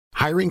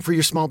Hiring for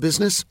your small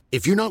business?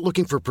 If you're not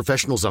looking for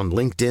professionals on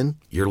LinkedIn,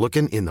 you're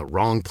looking in the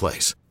wrong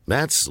place.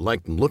 That's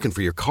like looking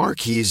for your car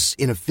keys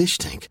in a fish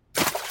tank.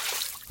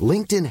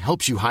 LinkedIn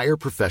helps you hire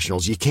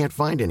professionals you can't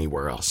find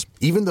anywhere else,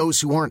 even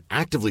those who aren't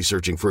actively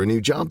searching for a new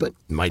job but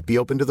might be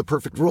open to the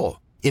perfect role.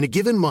 In a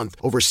given month,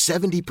 over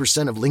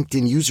 70% of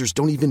LinkedIn users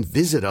don't even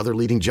visit other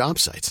leading job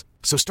sites.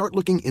 So start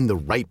looking in the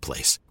right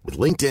place. With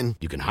LinkedIn,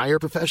 you can hire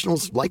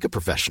professionals like a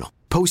professional.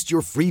 Post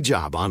your free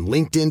job on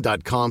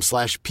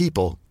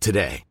linkedin.com/people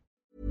today.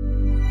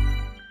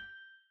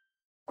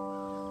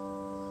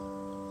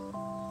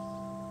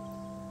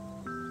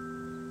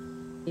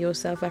 You're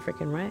South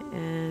African, right?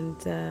 And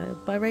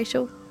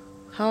biracial?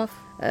 Half?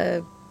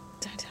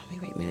 Don't tell me,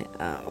 wait a minute.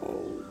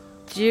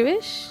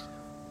 Jewish?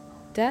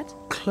 Dad?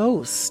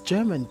 Close.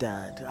 German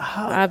dad.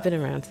 I've been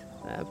around.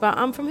 But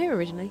I'm from here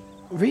originally.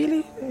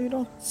 Really? You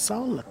don't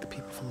sound like the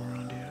people from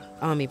around here.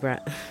 Army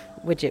brat.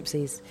 We're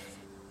gypsies.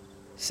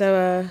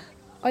 So,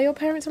 are your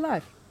parents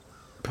alive?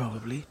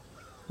 Probably.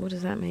 What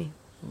does that mean?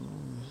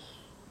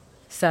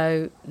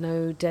 So,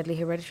 no deadly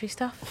hereditary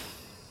stuff?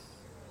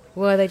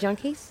 Were they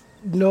junkies?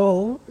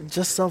 No,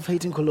 just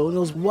self-hating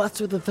colonials. What's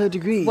with the third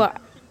degree?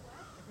 What?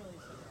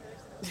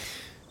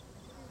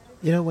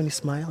 You know, when you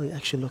smile, you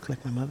actually look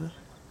like my mother.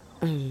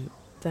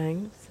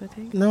 Thanks, I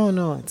think.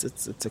 No,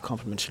 it's a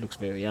compliment. She looks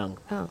very young.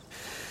 Oh.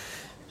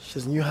 She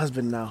has a new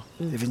husband now,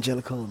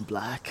 evangelical and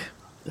black.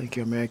 Thank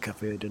you, America,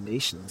 for your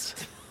donations.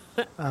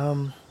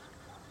 I'm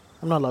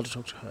not allowed to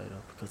talk to her,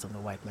 though, because I'm the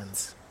white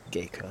man's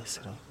gay curse,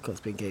 because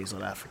being gay is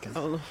all African.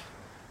 Oh.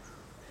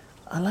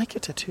 I like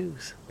your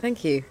tattoos.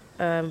 Thank you.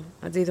 I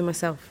do them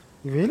myself.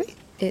 Really?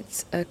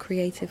 It's a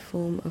creative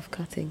form of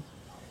cutting.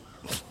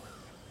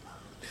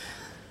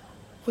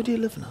 Where do you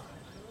live now?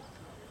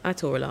 I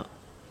tour a lot,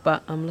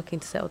 but I'm looking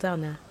to settle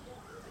down there.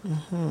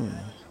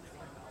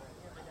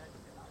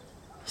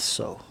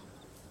 So,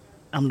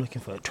 I'm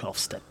looking for a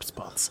 12-step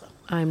sponsor.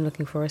 I'm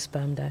looking for a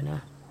sperm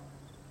donor.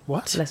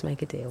 What? Let's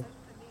make a deal.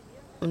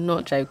 I'm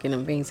not joking,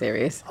 I'm being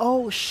serious.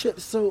 Oh,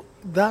 shit. So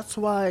that's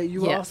why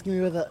you were asking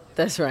me whether...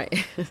 That's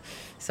right.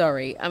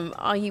 Sorry.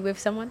 Are you with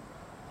someone?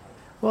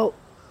 Well,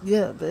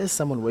 yeah, there is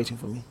someone waiting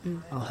for me.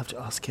 I'll have to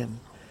ask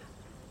him.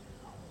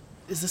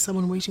 Is there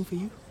someone waiting for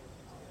you?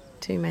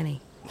 Too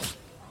many.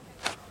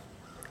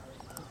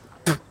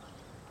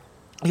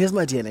 Here's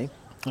my DNA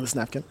on this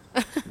napkin.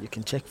 You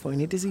can check for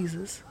any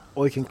diseases,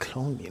 or you can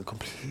clone me and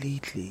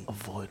completely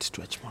avoid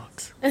stretch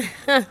marks.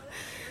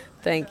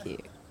 Thank you.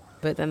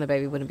 But then the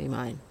baby wouldn't be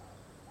mine.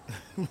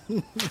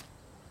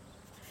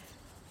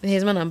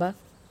 Here's my number.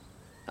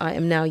 I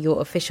am now your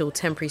official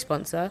temporary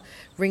sponsor.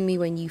 Ring me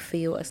when you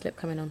feel a slip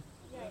coming on.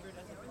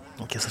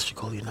 I guess I should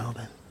call you now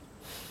then.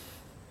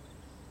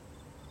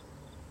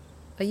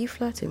 Are you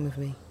flirting with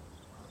me?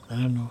 I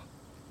don't know.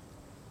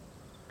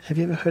 Have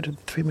you ever heard of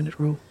the 3-minute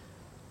rule?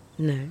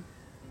 No.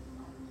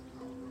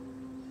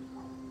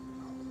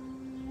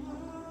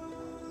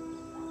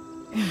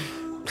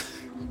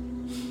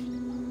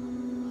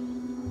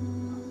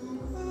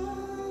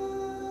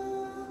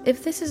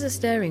 If this is a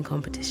staring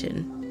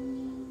competition,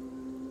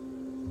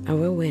 I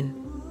will win.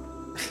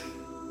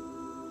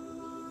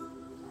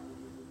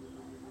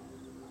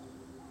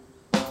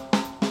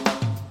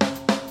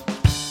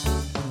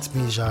 It's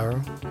me,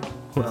 Jairo.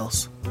 Who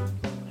else?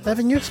 I have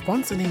a new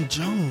sponsor named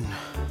Joan.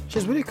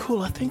 She's really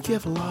cool. I think you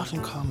have a lot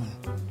in common.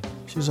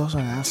 She's also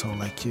an asshole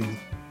like you.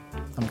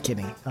 I'm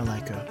kidding. I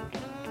like her.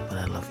 But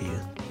I love you.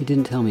 He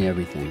didn't tell me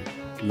everything.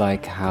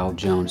 Like how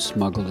Joan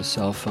smuggled a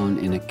cell phone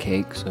in a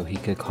cake so he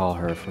could call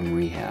her from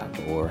rehab,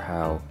 or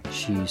how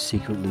she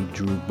secretly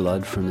drew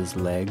blood from his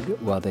leg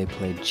while they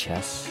played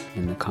chess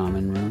in the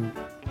common room.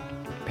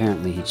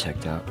 Apparently he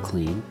checked out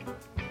clean.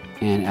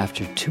 And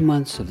after 2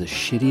 months of the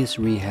shittiest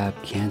rehab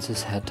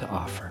Kansas had to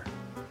offer,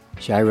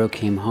 Jairo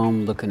came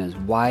home looking as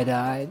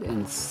wide-eyed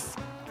and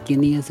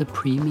skinny as a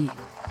preemie.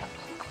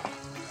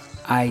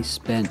 I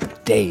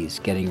spent days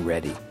getting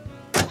ready.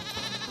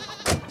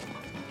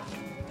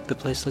 The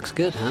place looks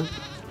good, huh?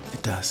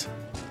 It does.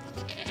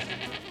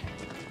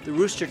 The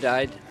rooster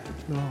died.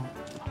 No.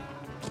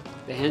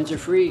 The hens are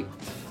free.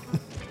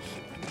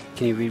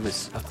 Can you read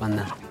what's up on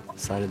the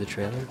side of the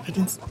trailer? I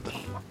didn't...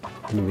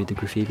 Can you read the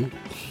graffiti?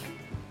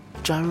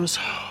 Jairo's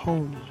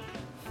home.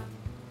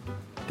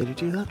 Did you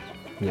do that?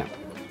 Yeah.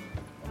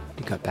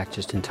 You got back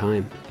just in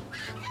time.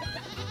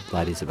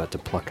 Laddie's about to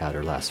pluck out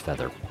her last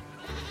feather.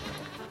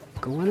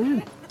 Go on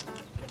in.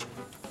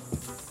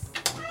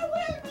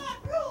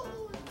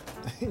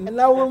 And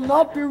I will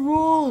not be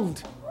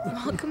ruled.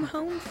 Welcome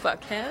home,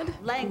 fuckhead.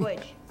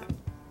 Language.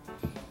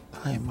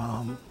 Hi,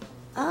 Mom.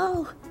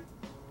 Oh,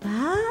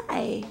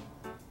 hi.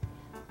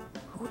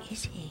 Who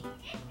is he?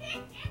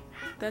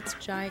 That's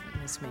Jai,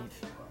 Miss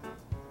Maeve.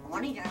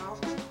 Morning, girl.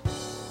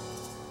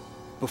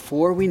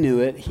 Before we knew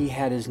it, he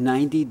had his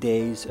 90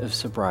 days of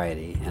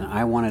sobriety, and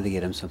I wanted to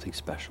get him something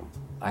special.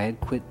 I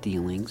had quit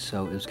dealing,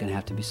 so it was going to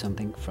have to be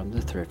something from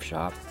the thrift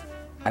shop.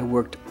 I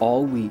worked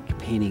all week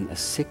painting a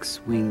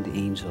 6-winged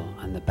angel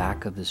on the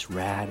back of this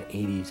rad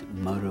 80s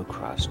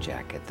motocross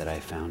jacket that I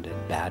found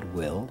at Bad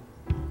Will.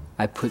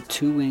 I put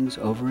 2 wings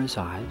over his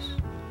eyes,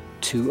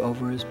 2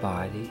 over his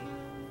body,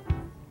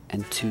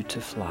 and 2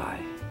 to fly.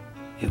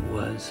 It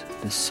was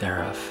the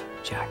Seraph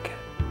jacket.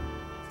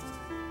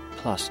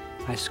 Plus,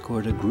 I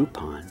scored a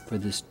Groupon for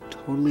this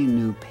totally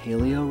new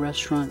paleo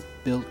restaurant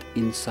built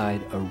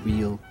inside a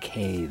real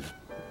cave.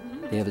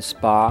 They have a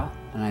spa,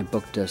 and I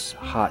booked us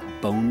hot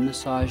bone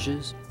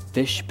massages,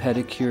 fish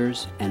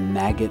pedicures, and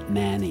maggot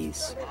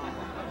manis.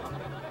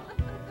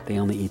 They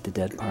only eat the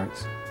dead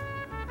parts.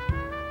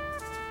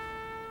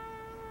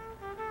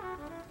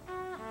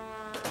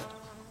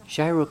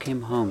 Shiro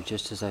came home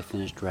just as I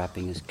finished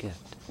wrapping his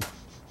gift.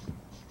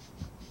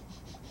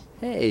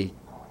 Hey,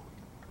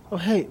 Oh,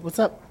 hey, what's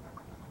up?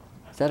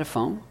 is that a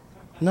phone?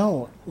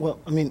 No, well,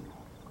 I mean,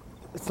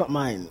 it's not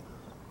mine.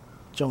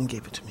 Joan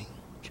gave it to me.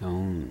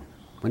 Joan.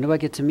 When do I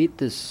get to meet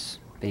this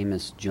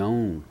famous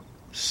Joan?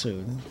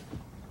 Soon.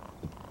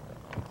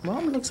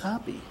 Mom looks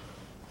happy.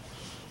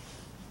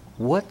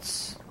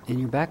 What's in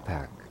your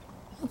backpack?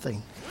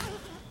 Nothing.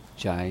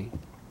 Jai,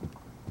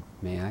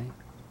 may I?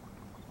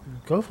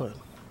 Go for it.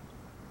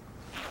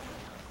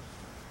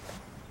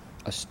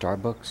 A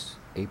Starbucks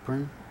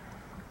apron?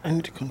 I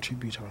need to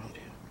contribute around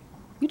here.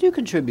 You do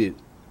contribute.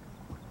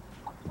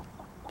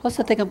 Plus,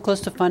 I think I'm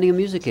close to finding a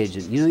music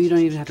agent. You know, you don't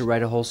even have to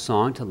write a whole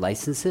song to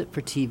license it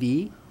for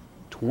TV.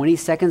 20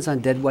 seconds on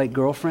Dead White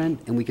Girlfriend,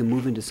 and we can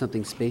move into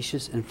something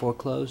spacious and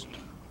foreclosed.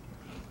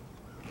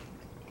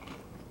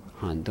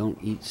 Hon, don't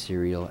eat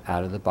cereal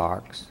out of the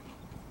box.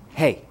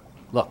 Hey,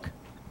 look.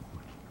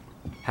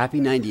 Happy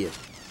 90th.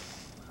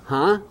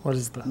 Huh? What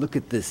is that? Look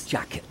at this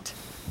jacket.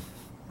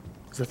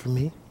 Is that for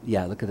me?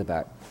 Yeah, look at the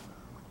back.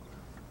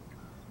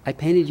 I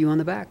painted you on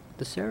the back,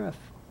 the seraph.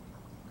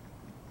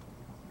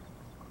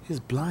 He's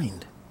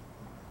blind.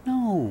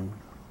 No,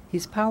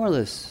 he's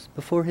powerless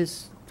before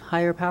his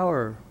higher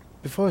power.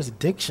 Before his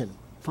addiction.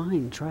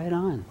 Fine, try it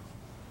on.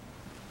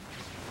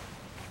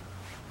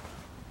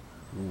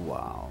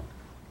 Wow.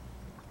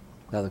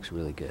 That looks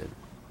really good.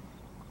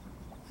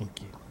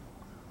 Thank you.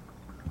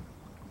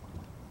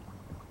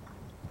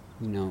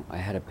 You know, I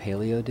had a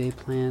paleo day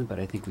planned, but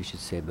I think we should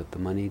save up the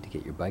money to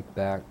get your bike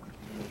back.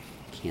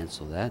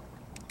 Cancel that.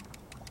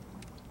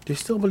 Do you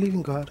still believe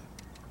in God?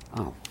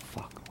 Oh,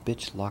 fuck.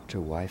 Bitch locked her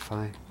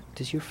Wi-Fi.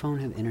 Does your phone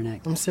have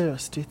internet? I'm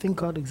serious. Do you think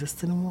God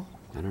exists anymore?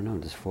 I don't know.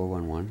 Does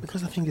 411?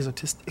 Because I think he's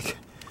autistic.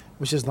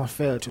 Which is not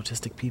fair to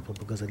autistic people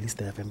because at least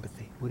they have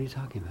empathy. What are you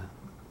talking about?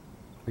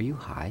 Are you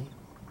high?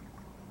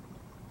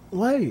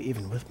 Why are you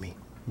even with me?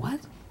 What?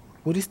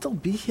 Would you still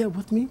be here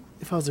with me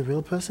if I was a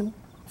real person?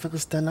 If I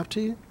could stand up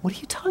to you? What are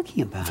you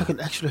talking about? If I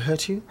could actually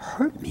hurt you?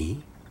 Hurt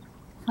me?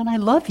 And I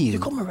love you. You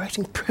call my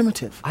writing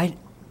primitive.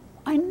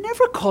 I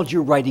never called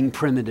your writing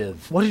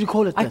primitive. What did you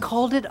call it then? I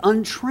called it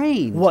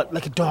untrained. What,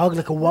 like a dog?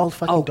 Like a wild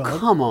fucking dog? Oh,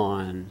 come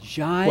on,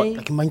 Jai. What,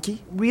 like a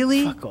monkey?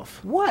 Really? Fuck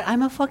off. What?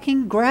 I'm a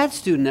fucking grad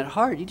student at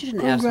heart. You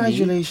didn't ask me.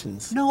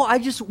 Congratulations. No, I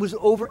just was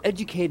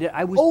overeducated.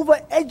 I was...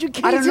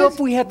 Overeducated? I don't know if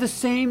we have the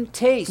same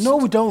taste. No,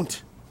 we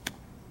don't.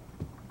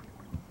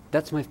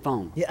 That's my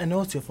phone. Yeah, I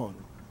know it's your phone.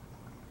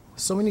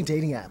 So many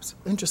dating apps.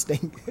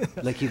 Interesting.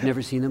 Like you've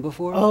never seen them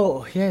before?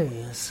 Oh, here he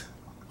is.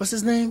 What's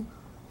his name?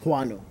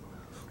 Juano.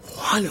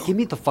 Juano. Give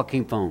me the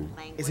fucking phone.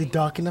 Is it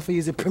dark enough for you?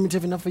 Is it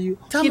primitive enough for you?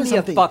 Tell Give me me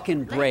something. a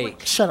fucking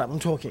break. Shut up, I'm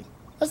talking.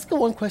 Let's go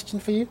one question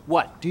for you.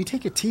 What? Do you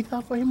take your teeth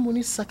out for him when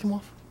you suck him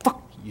off?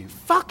 Fuck you.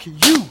 Fuck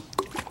you!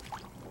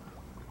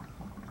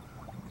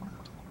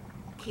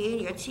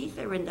 Kid, your teeth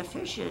are in the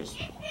fishes.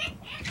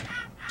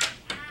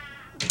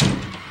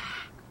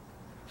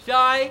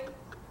 Jai,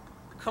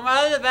 come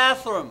out of the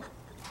bathroom.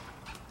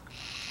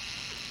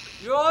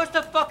 You're always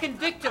the fucking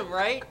victim,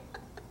 right?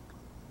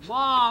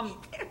 Mom.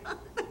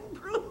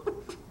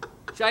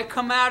 Jai,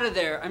 come out of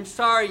there. I'm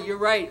sorry, you're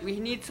right. We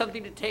need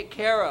something to take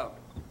care of.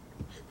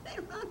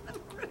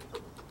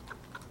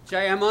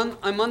 Jai, I'm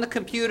on the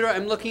computer.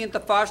 I'm looking at the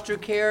foster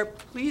care.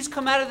 Please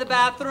come out of the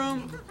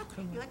bathroom.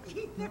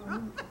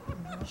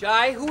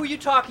 Jai, who are you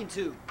talking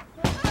to?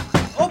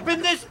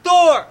 Open this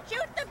door!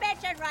 Shoot the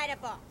bitch and write a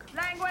book.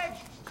 Language!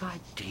 God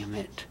damn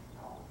it.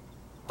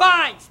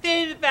 Fine,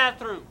 stay in the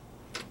bathroom.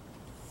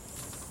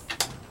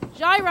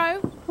 Gyro,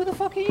 Who the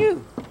fuck are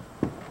you?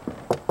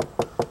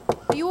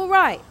 are you all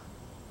right?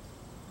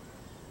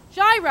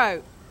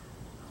 Gyro!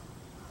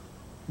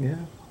 Yeah.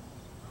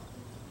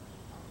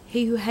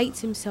 He who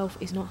hates himself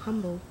is not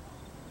humble.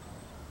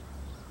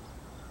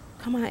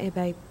 Come out here,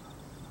 babe.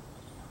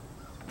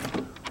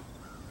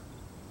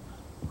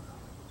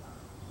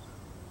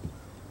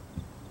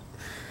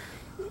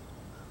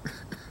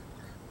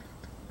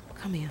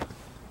 Come here.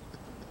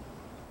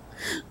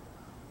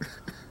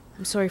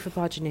 I'm sorry for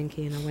barging in,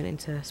 Kian. I went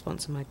into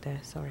sponsor mode there.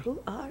 Sorry.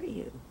 Who are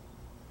you?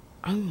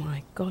 Oh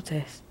my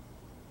goddess.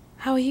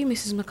 How are you,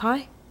 Mrs.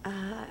 Mackay?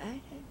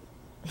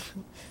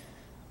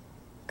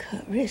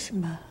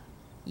 Charisma.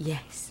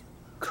 Yes.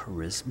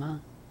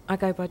 Charisma? I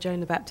go by Joan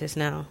the Baptist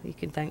now. You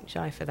can thank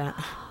Shy for that.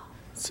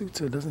 Suits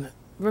her, doesn't it?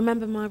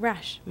 Remember my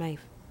rash,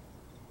 Maeve?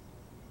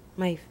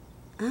 Maeve.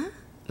 Huh?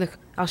 Look,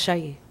 I'll show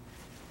you.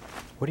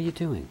 What are you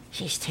doing?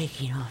 She's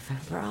taking off her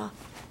bra.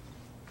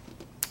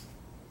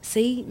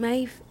 See,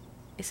 Maeve?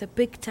 It's a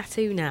big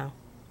tattoo now.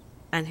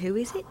 And who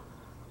is it?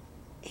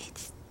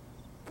 It's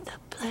the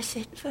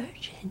Blessed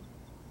Virgin.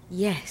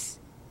 Yes.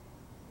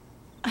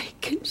 I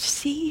can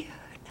see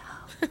her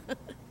now.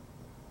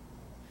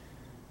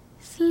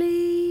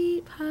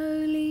 Sleep,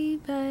 holy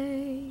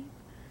babe,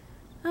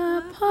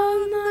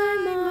 upon thy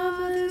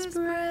mother's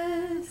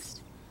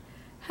breast.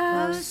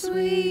 How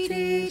sweet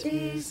it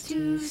is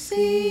to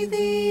see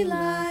thee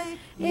lie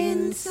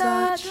in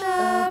such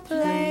a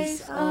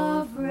place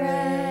of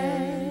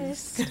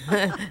rest.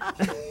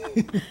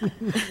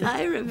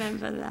 I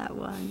remember that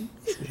one.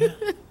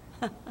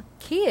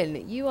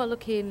 Kian, you are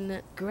looking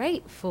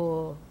great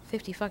for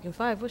 50 fucking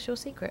 5. What's your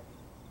secret?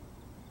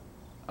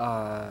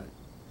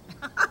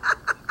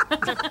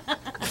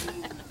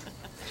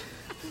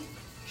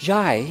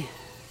 Jai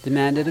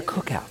demanded a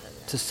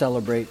cookout to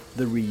celebrate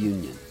the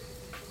reunion.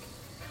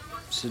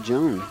 So,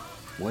 Joan,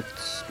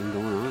 what's been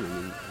going on? I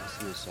mean, last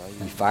time I saw you...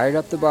 We fired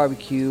up the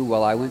barbecue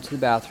while I went to the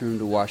bathroom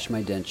to wash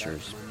my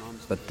dentures,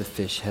 but the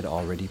fish had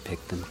already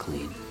picked them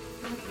clean.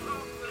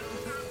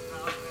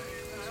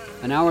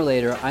 An hour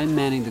later, I'm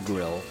manning the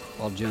grill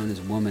while Joan is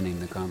womaning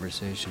the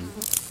conversation.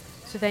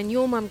 So then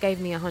your mum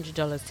gave me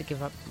 $100 to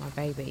give up my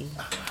baby.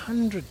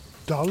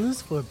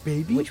 $100 for a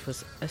baby? Which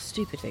was a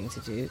stupid thing to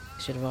do.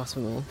 Should have asked for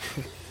more.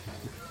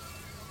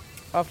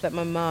 After that,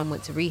 my mum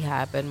went to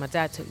rehab and my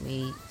dad took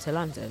me to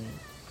London.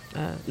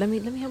 Let me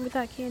help with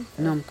that, Kian.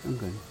 No, I'm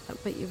good.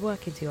 But you're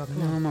working too hard.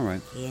 No, I'm all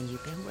right. And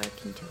you've been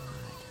working too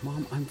hard.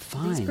 Mom, I'm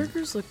fine. These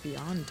burgers look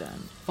beyond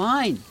done.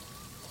 Fine.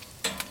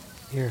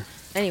 Here.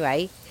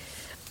 Anyway,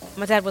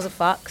 my dad was a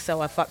fuck, so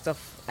I fucked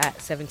off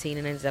at 17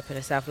 and ended up in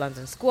a South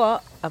London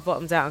squat. I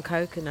bottomed out on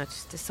coke and I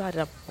just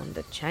decided I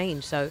wanted to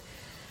change. So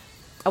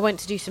I went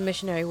to do some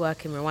missionary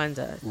work in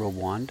Rwanda.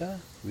 Rwanda?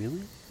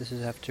 Really? This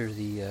is after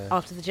the...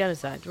 After the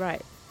genocide,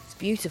 right. It's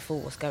beautiful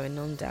what's going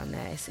on down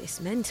there. It's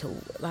mental.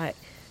 Like,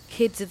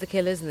 kids of the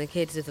killers and the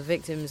kids of the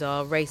victims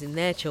are raising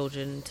their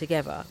children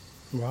together.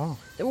 Wow.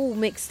 They're all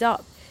mixed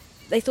up.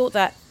 They thought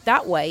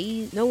that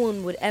way no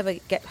one would ever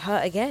get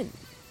hurt again.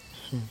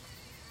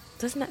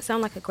 Doesn't that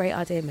sound like a great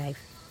idea, Maeve?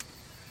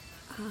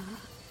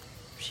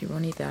 She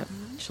won't eat that.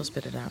 She'll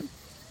spit it out.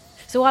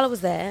 So while I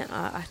was there,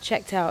 I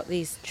checked out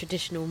these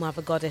traditional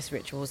Mother Goddess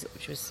rituals,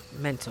 which was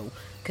mental,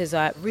 because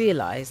I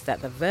realised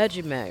that the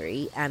Virgin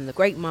Mary and the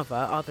Great Mother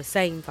are the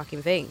same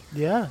fucking thing.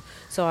 Yeah.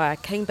 So I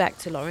came back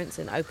to Lawrence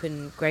and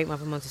opened Great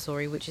Mother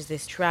Montessori, which is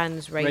this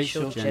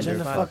transracial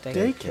gender fuck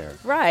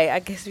daycare. Right, I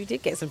guess we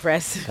did get some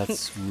press.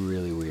 That's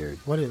really weird.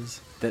 What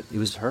is? That it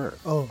was her.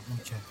 Oh,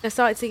 okay. I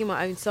started singing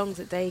my own songs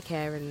at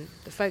daycare and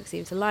the folks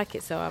seemed to like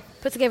it, so I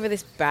put together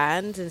this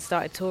band and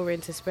started touring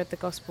to spread the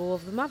gospel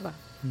of the mother.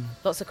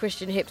 Lots of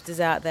Christian hipsters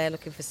out there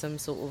looking for some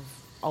sort of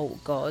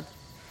old god.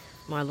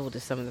 My lord,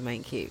 if some of them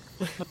ain't cute.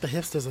 Not the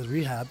hipsters at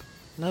rehab.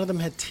 None of them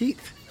had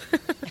teeth.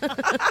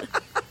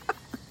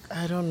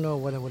 I don't know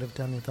what I would have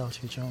done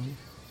without you, Joan.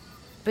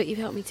 But you've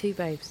helped me too,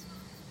 babes.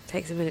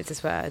 Takes a minute to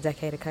sweat out a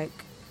decade of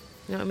coke.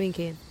 You know what I mean,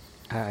 Kian?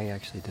 I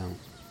actually don't.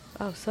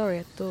 Oh, sorry,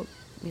 I thought,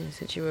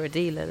 since you were a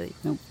dealer that...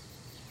 Nope.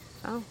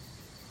 Oh,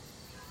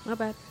 my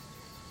bad.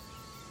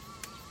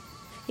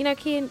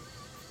 Kian,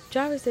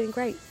 Gyro's doing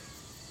great.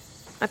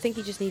 I think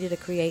he just needed a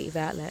creative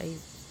outlet. He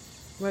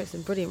wrote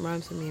some brilliant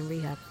rhymes for me in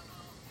rehab.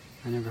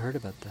 I never heard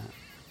about that.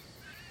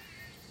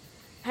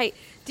 Hey,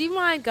 do you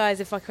mind, guys,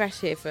 if I crash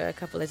here for a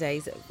couple of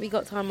days? We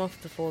got time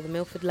off before the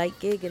Milford Lake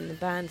gig and the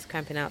band's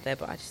camping out there,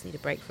 but I just need a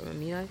break from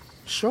them,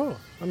 Sure.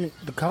 I mean,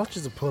 the couch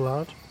is a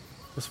pull-out.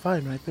 It's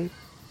fine, right, babe?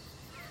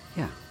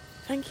 Yeah.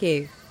 Thank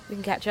you. We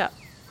can catch up.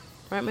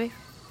 Right, Maeve?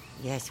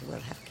 Yes, we'll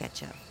have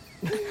catch up.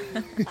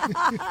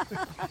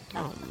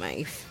 Oh,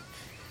 Maeve.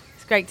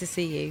 It's great to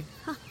see you.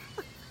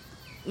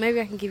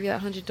 Maybe I can give you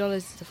that $100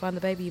 to find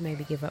the baby you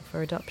maybe give up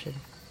for adoption.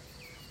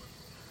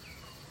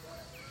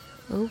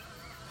 Oh,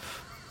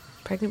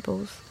 pregnant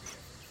balls.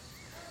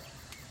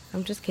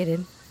 I'm just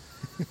kidding.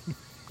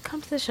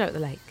 Come to the show at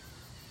the lake.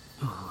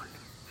 Oh,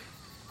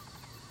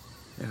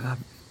 there are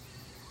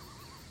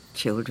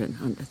children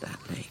under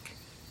that lake.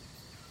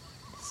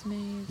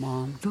 Smooth.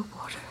 Mom. The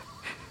water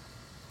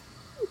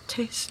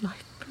tastes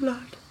like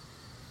blood.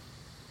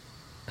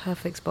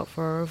 Perfect spot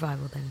for a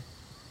revival then.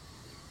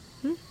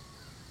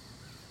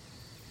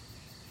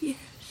 Yes.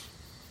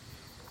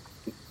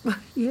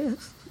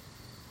 Yes,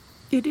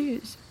 it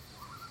is.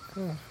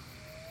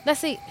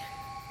 Let's eat.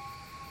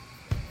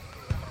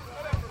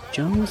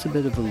 Joan was a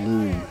bit of a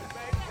loon,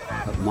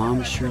 but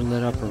Mom sure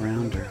lit up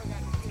around her.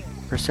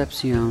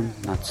 Percepcion,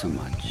 not so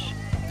much.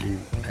 And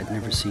I'd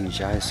never seen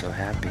Jai so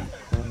happy.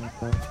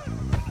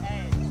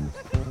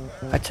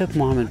 I took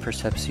Mom and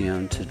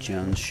Percepcion to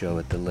Joan's show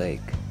at the lake.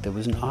 There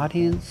was an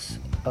audience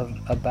of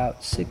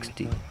about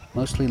 60,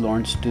 mostly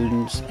Lawrence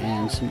students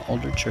and some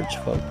older church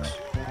folks.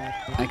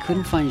 I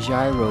couldn't find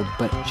Gyro,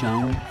 but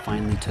Joan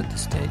finally took the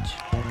stage.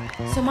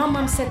 So my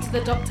mum said to the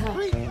doctor,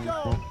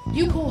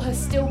 "You call her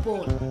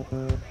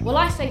stillborn. Well,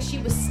 I say she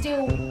was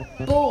still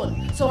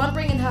born, so I'm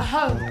bringing her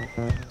home."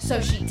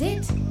 So she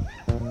did.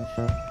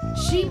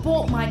 She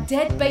brought my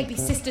dead baby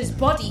sister's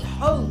body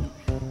home.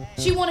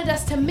 She wanted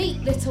us to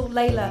meet little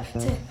Layla,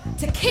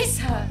 to kiss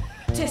her,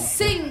 to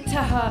sing to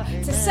her,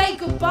 to say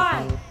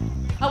goodbye.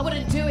 I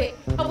wouldn't do it.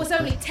 I was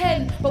only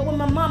 10, but when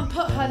my mum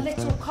put her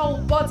little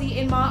cold body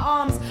in my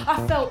arms,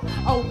 I felt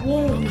a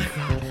warmth.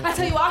 I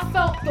tell you, I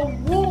felt the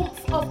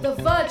warmth of the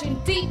Virgin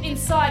deep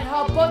inside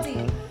her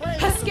body.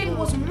 Her skin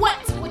was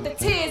wet with the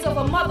tears of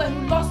a mother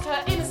who lost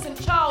her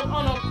innocent child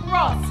on a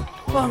cross.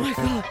 Oh my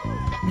God.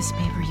 Miss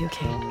Maeve, are you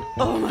okay?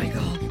 Oh my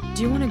God.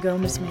 Do you want to go,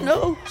 Miss Maeve?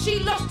 No. She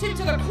lost him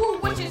to the cruel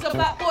wishes of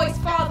that boy's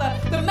father,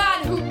 the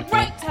man who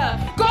raped her.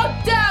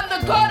 God damn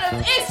the God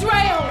of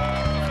Israel!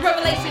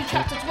 Revelation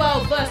chapter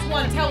 12 verse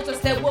 1 tells us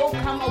there will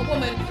come a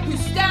woman who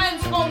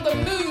stands on the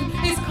moon,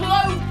 is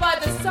clothed by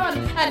the sun,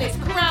 and is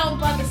crowned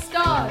by the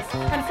stars.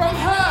 And from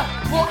her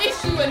will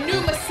issue a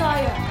new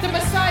Messiah, the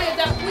Messiah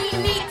that we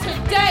need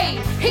today.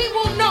 He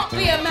will not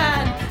be a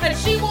man, and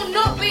she will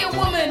not be a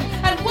woman,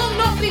 and will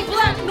not be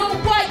black nor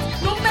white,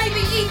 nor maybe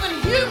even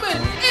human.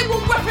 It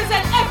will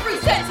represent every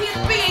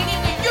sentient being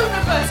in the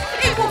universe.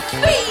 It will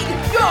feed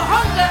your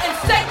hunger and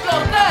sate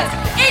your thirst.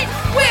 It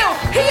will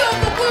heal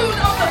the wound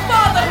of the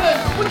fatherhood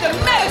with the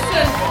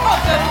medicine of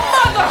the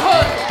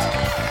motherhood.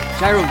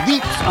 Gyro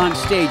leaps on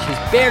stage, his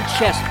bare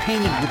chest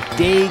painted with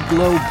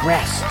day-glow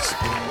breasts.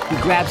 He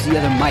grabs the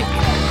other mic.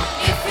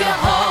 If you're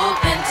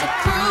hoping to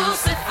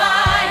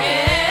crucify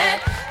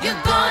it,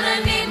 you're gonna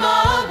need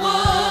more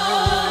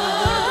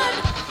wood.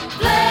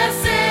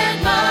 Blessed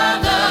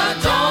Mother,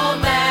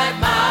 don't let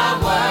my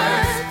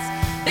words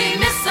be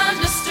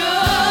misunderstood.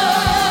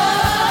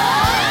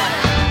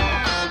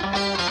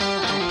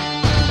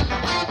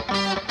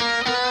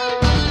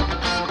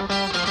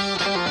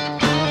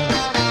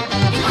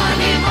 You're gonna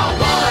need more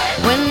wood.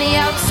 When the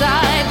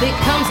outside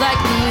becomes like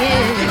the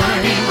end, You're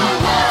gonna need more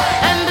wood.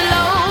 and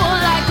below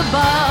like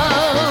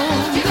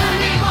above. You're gonna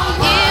need more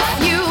wood. If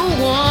you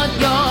want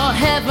your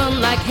heaven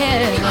like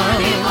heaven, You're gonna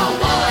need more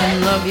wood. and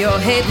love your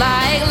hate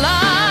like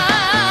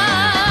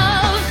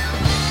love,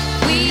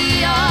 we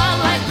are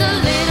like the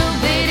little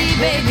bitty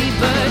baby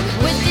bird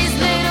with these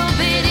little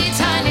bitty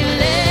tiny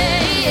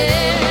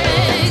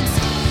legs,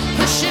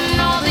 pushing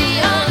all the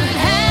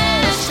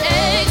unhatched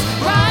eggs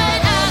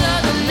right out of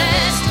the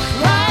nest,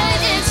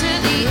 right into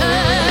the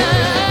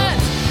earth,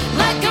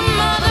 like a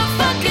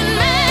motherfucking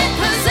man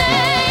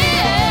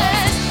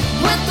possessed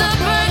with the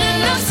burden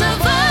of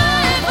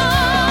survival.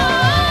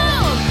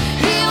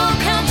 He will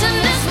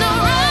countenance no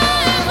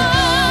rival,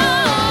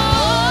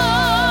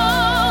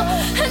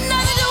 and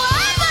neither do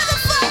I,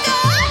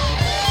 motherfucker.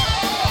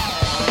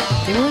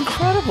 They were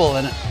incredible,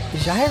 and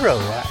Gyro,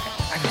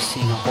 I was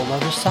seeing a whole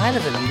other side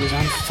of him. He was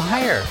on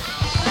fire.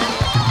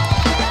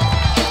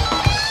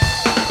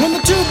 When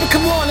the two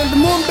become one and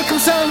the moon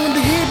becomes sun, when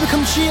the he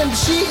becomes she and the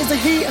she is the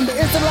he, and the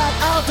is the like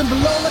out and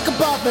below like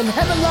above, and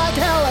heaven like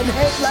hell and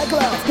hate like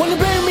love. When you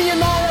bury me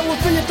and I will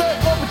fill your third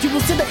orbit. You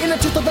will see the inner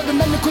truth of every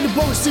man who could have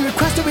both. See the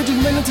Christ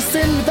origin men into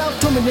sin without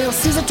toenails.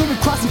 Caesar to be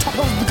crossed and top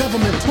of the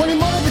government. When you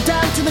murder the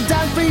damned to the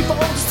damned free for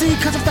all to see,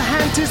 cause of the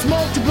hand too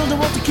small to build a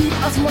wall to keep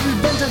us from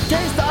revenge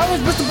against the others,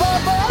 Mr.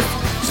 Barber.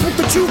 Speak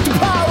the truth to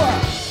power.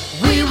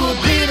 We will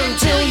bleed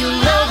until you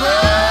love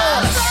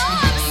us.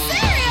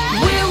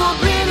 We will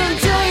bleed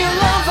until you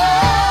love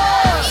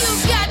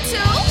us. You got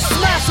to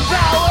Smash the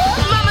power.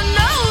 Mama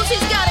knows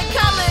he's got it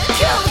coming.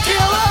 Kill the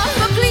killer.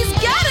 But please,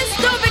 God, it's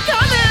still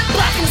becoming.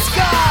 Black in the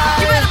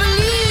sky. You better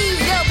believe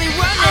they'll be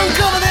running. I'm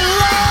covered in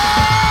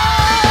love.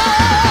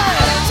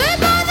 Say,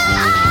 brother,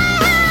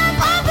 I have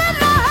opened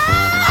my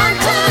heart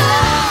until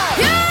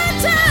your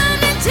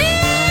eternity.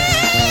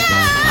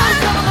 I'm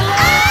covered in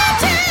love.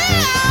 Until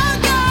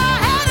your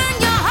head and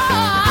your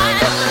heart. I'm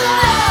covered in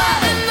love.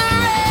 Blood in the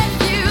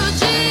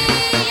refugee,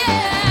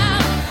 yeah.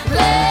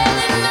 Blood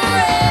in the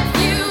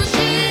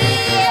refugee,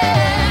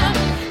 yeah.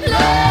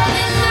 Blood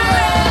in the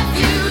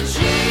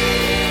refugee.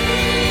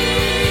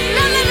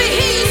 Now let me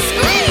hear you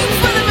scream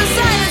for the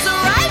Messiah's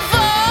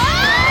arrival.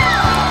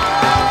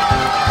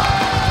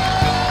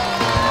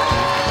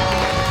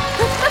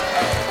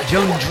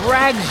 Joan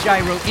drags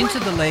Gyro into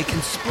the lake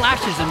and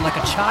splashes him like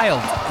a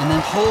child, and then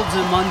holds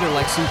him under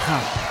like some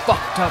kind of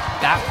fucked up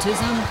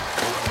baptism.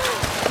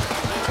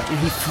 And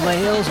he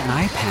flails, and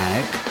I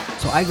panic,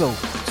 so I go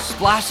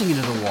splashing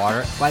into the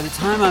water. By the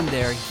time I'm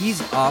there,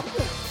 he's up,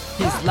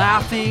 he's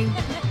laughing,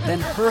 then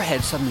her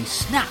head suddenly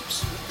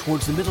snaps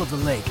towards the middle of the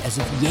lake as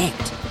if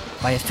yanked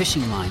by a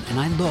fishing line, and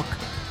I look,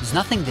 there's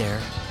nothing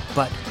there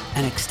but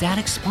an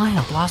ecstatic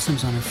smile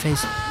blossoms on her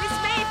face.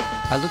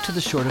 I look to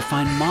the shore to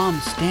find Mom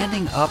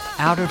standing up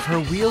out of her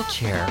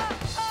wheelchair.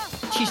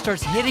 She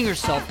starts hitting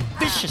herself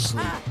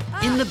viciously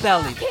in the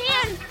belly.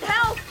 Ian,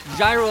 help!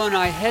 Gyro and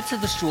I head to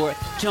the shore.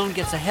 Joan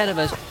gets ahead of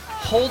us,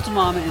 holds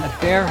Mama in a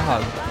bear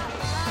hug.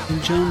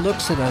 And Joan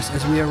looks at us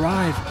as we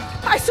arrive.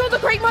 I saw the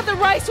Great Mother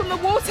rise from the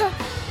water.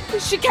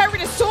 She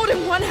carried a sword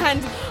in one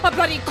hand, a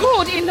bloody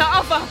cord in the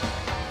other.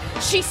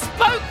 She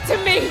spoke to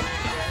me.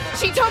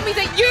 She told me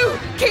that you,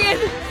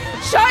 Kian,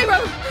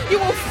 Gyro, you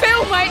will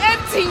fill my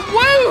empty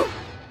womb.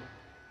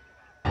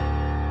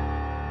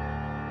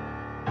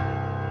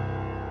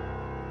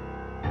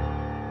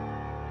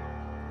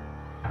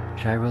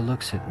 Gyro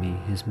looks at me,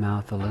 his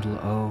mouth a little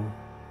O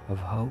of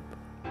hope,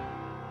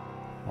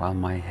 while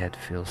my head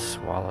feels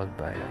swallowed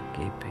by a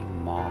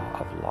gaping maw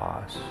of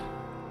loss.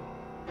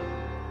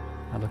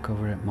 I look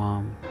over at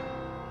Mom.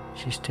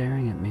 She's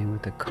staring at me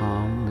with a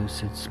calm,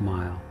 lucid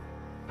smile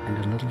and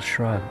a little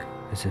shrug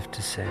as if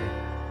to say,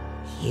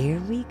 Here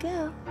we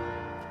go.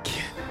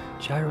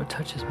 Gyro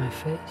touches my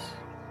face.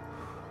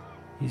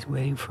 He's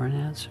waiting for an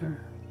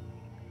answer.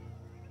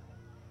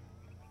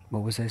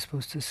 What was I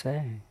supposed to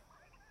say?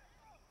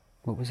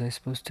 What was I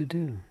supposed to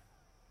do?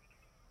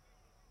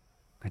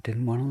 I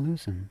didn't want to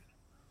lose him.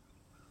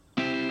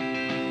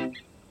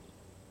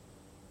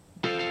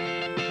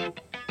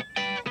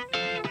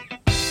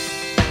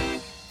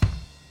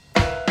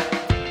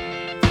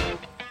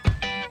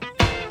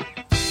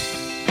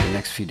 The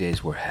next few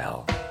days were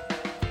hell.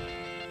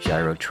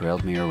 Gyro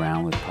trailed me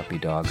around with puppy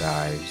dog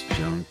eyes.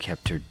 Joan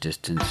kept her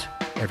distance.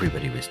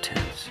 Everybody was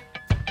tense.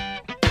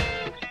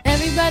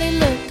 Everybody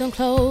look, don't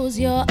close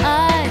your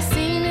eyes.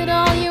 Seen it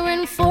all, you're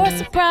in for a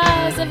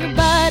surprise.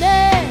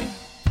 Everybody,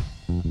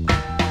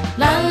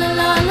 la la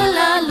la la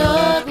la,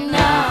 look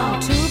now.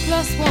 2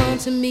 + 1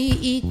 to me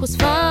equals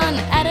fun.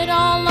 Add it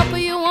all up or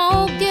you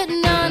won't get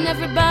none.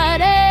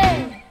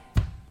 Everybody.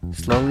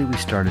 Slowly we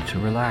started to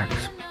relax.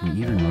 We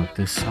even wrote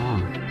this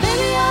song.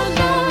 Baby, I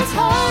know it's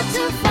hard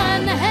to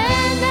find the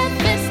hand that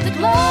fits the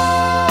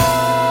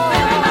glove.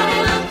 Everybody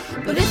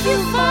look, but if you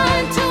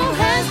find 2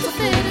 hands to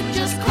fit it,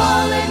 just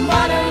call it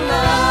modern love.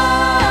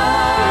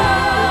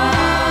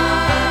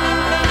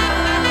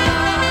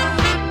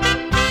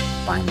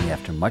 Finally,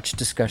 after much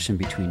discussion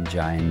between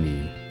Jai and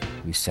me,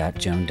 we sat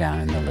Joan down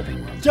in the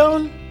living room.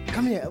 Joan,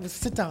 come here.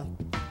 Sit down.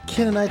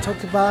 Ken and I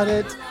talked about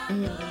it.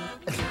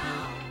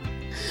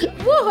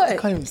 What? I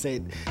can't even say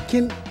it.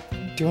 Ken, do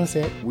you want to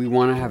say it? We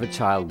want to have a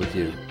child with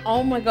you.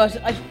 Oh my gosh,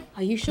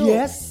 are you sure?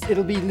 Yes.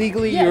 It'll be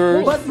legally Yeah, of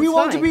yours. course. But we It's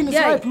want to fine. be in his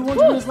Yeah, life. We of want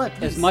to be in his course.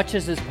 life. As please. much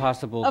as is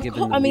possible, Of given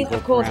course, the I mean, legal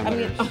of course, I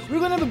parameters. mean, We're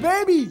going to have a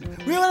baby.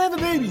 We're going to have a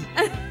baby.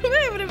 We're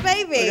having a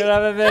baby. We're gonna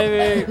have a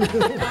baby.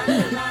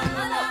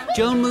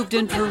 Joan moved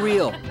in for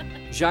real.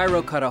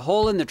 Gyro cut a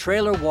hole in the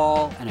trailer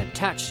wall and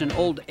attached an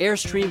old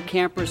Airstream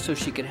camper so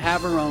she could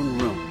have her own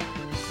room.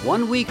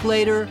 1 week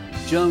later,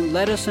 Joan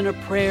led us in a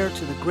prayer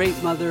to the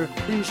Great Mother.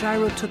 Then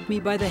Gyro took me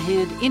by the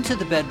hand into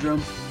the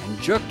bedroom and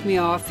jerked me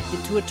off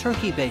into a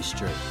turkey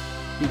baster.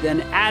 He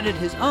then added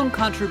his own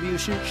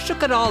contribution,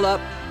 shook it all up,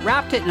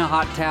 wrapped it in a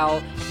hot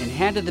towel, and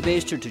handed the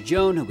baster to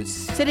Joan, who was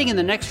sitting in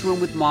the next room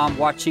with Mom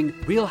watching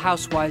Real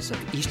Housewives of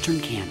Eastern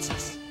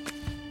Kansas.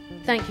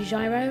 Thank you,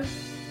 Gyro.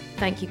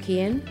 Thank you,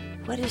 Kian.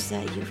 What is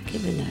that you've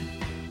given her?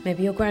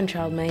 Maybe your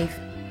grandchild, Maeve.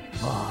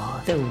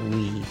 Oh, the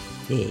wee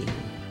thing.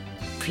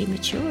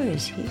 Premature,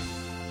 is he?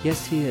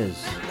 Yes, he is.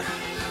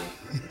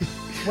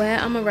 Where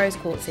are my rose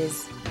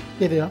quartzes?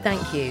 Here they are.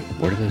 Thank you.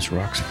 What are those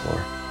rocks for?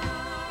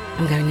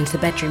 I'm going into the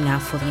bedroom now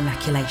for the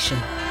immaculation.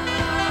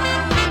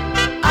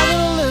 I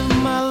wanna live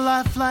my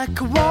life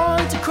like I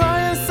want to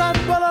cry inside,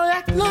 but I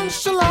act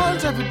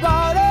nonchalant.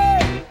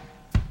 Everybody.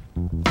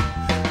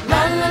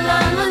 La la la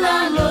la la,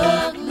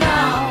 look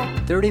now.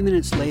 30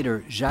 minutes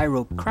later,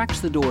 Gyro cracks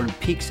the door and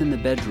peeks in the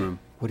bedroom.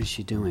 What is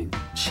she doing?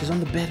 She's on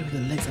the bed with her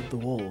legs up the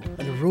wall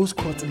and a rose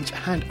quartz in each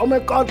hand. Oh my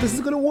God, this is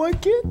gonna work,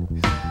 kid.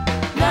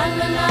 La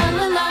la la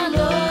la la,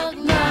 look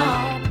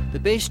now. The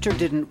baster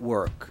didn't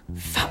work.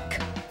 Fuck.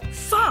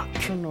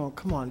 No,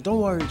 come on. Don't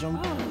worry, John.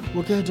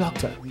 We'll get a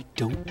doctor. We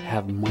don't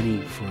have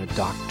money for a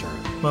doctor.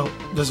 Well,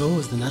 there's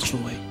always the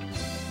natural way.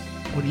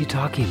 What are you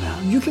talking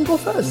about? You can go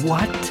first.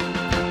 What?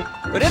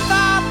 But if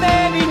my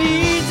baby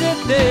needs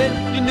it,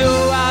 then you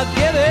know I'll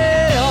give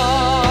it all.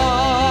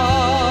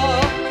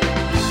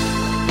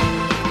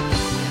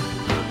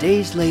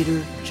 Days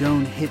later,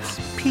 Joan hits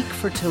peak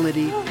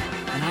fertility,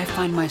 and I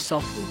find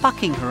myself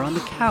fucking her on the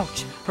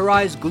couch, her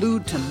eyes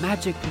glued to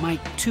Magic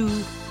Mike 2,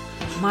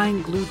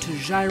 mine glued to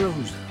Gyro,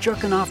 who's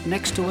jerking off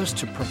next to us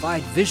to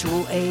provide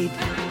visual aid.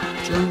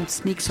 Joan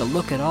sneaks a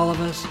look at all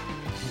of us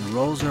and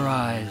rolls her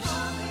eyes.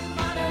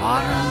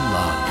 Modern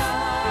love.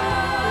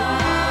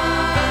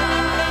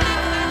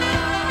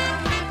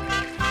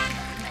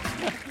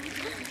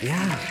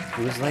 Yeah,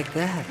 it was like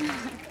that.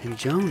 And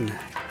Joan,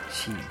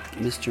 she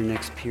missed her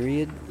next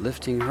period,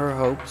 lifting her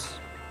hopes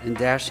and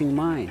dashing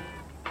mine.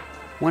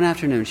 One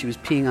afternoon, she was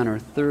peeing on her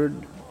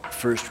third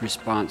first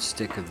response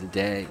stick of the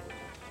day.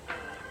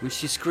 When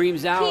she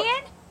screams out...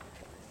 Kian?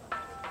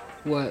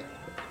 What?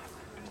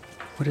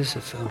 What is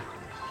it, Phil?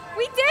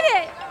 We did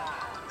it!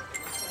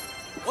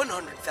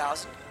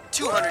 $100,210.35.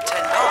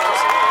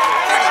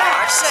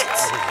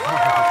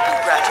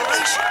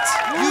 Congratulations!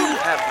 You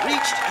have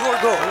reached your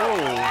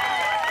goal.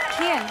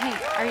 Kian, hey,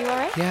 are you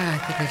alright? Yeah, I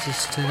think I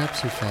just stood up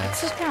too fast.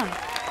 Sit down.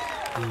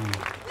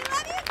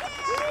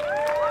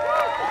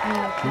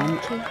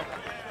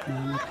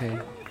 I'm okay.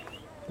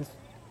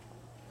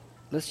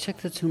 Let's check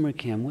the tumor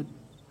cam. What?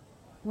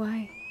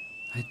 Why?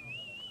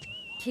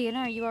 Kian,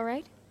 are you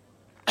alright?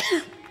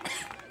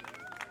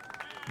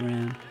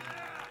 Ran.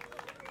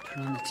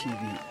 Turn on the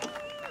TV.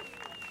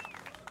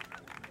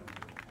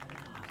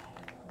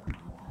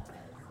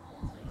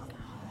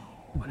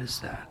 What is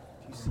that?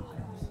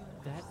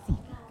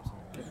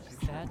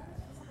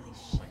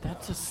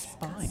 It's a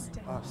spine.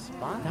 A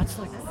spine? That's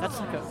like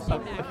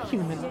a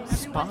human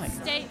spine.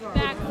 Stay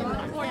back from the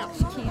portal.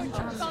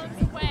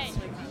 Phone's away.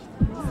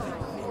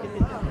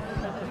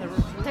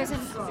 Is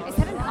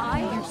that an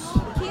eye?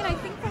 Keen, I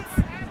think that's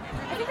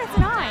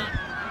an eye.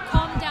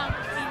 Calm down,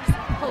 please.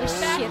 Holy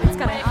shit, it's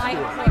got an eye.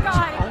 Oh my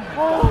god.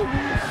 Holy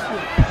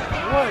shit.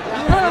 What?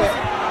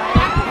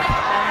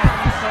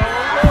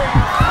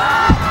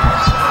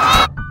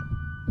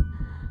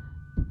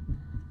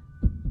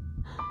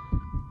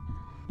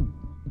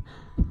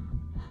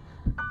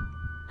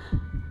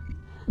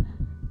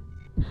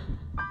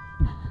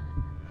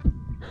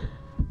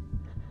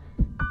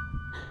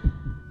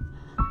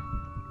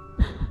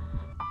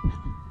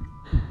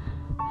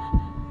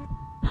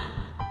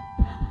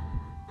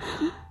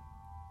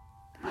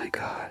 My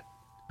God.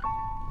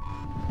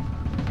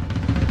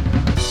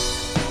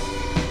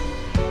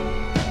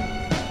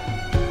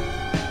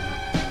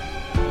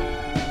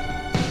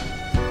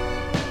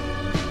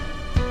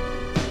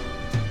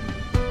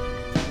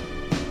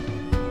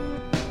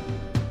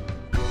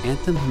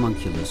 Anthem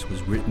Homunculus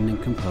was written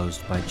and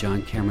composed by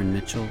John Cameron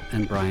Mitchell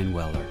and Brian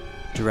Weller,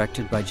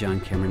 directed by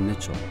John Cameron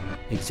Mitchell,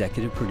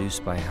 executive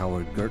produced by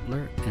Howard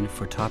Gertler, and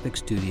for Topic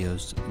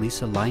Studios,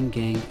 Lisa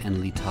Leingang and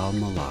Lital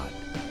Molad,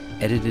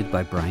 edited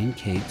by Brian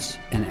Cates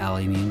and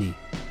Ali Muni.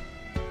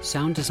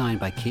 Sound designed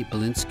by Kate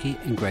Belinsky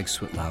and Greg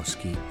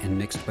Switlowski, and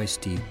mixed by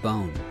Steve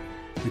Bone.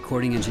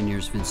 Recording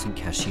engineers Vincent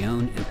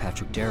Cascione and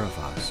Patrick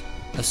Deravaz.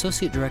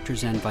 Associate Director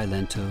Zen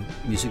Violento,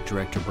 Music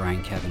Director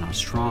Brian Kavanaugh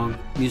Strong,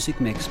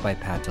 music mixed by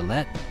Pat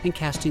Dillette, and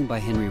casting by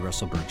Henry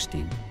Russell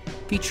Bergstein.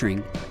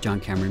 Featuring John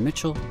Cameron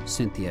Mitchell,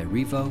 Cynthia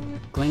Erivo,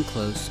 Glenn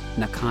Close,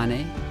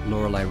 Nakane,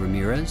 Lorelei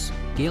Ramirez,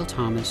 Gail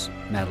Thomas,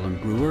 Madeline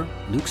Brewer,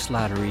 Luke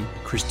Slattery,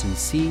 Kristen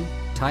C.,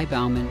 Ty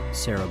Bauman,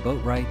 Sarah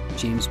Boatwright,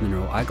 James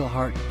Monroe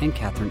Eigelhart, and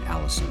Catherine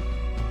Allison.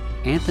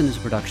 Anthem is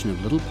a production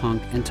of Little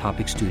Punk and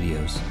Topic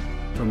Studios.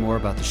 For more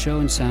about the show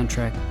and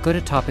soundtrack, go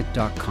to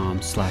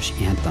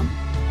topic.com/anthem.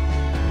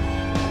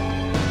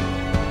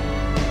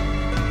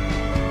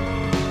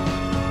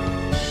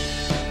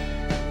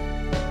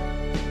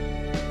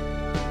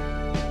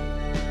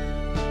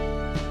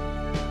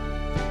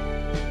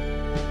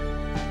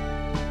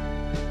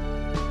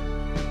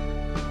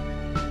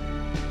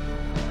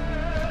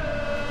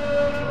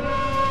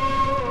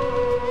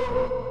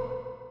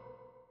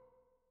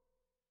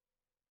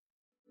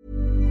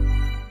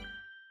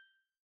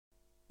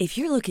 If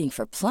you're looking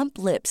for plump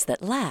lips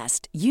that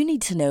last, you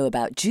need to know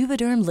about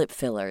Juvederm lip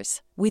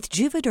fillers. With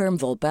Juvederm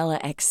Volbella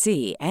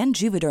XC and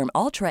Juvederm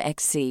Ultra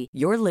XC,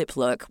 your lip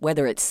look,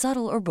 whether it's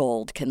subtle or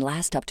bold, can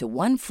last up to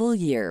 1 full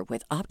year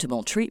with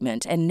optimal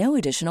treatment and no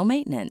additional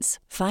maintenance.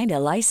 Find a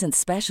licensed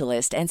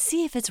specialist and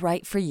see if it's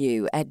right for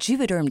you at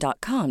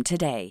Juvederm.com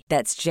today.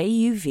 That's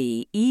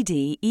JUVEDERM.com.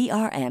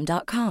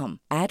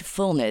 Add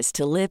fullness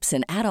to lips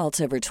in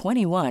adults over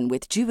 21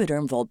 with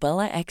Juvederm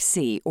Volbella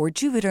XC or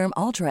Juvederm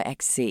Ultra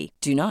XC.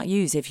 Do not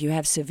use if you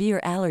have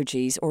severe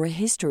allergies or a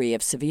history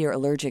of severe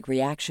allergic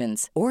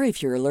reactions, or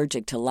if you're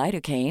allergic to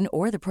lidocaine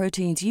or the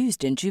proteins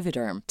used in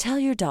Juvederm. Tell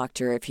your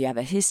doctor if you have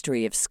a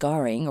history of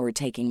scarring or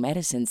taking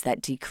medicines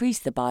that decrease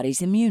the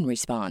body's immune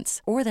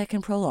response or that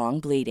can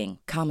prolong bleeding.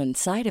 Common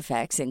side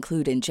effects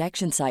include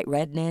injection site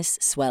redness,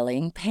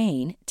 swelling,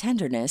 pain,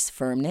 tenderness,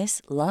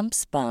 firmness,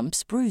 lumps,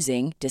 bumps,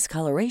 bruising,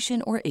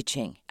 discoloration, or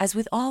itching. As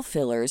with all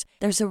fillers,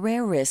 there's a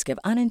rare risk of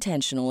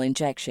unintentional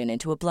injection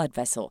into a blood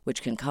vessel,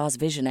 which can cause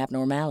vision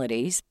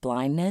abnormalities,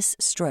 blindness,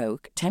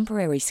 stroke,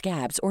 temporary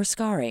scabs, or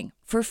scarring.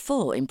 For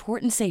full,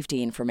 important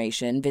safety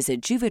information,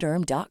 visit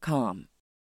Juvederm.com.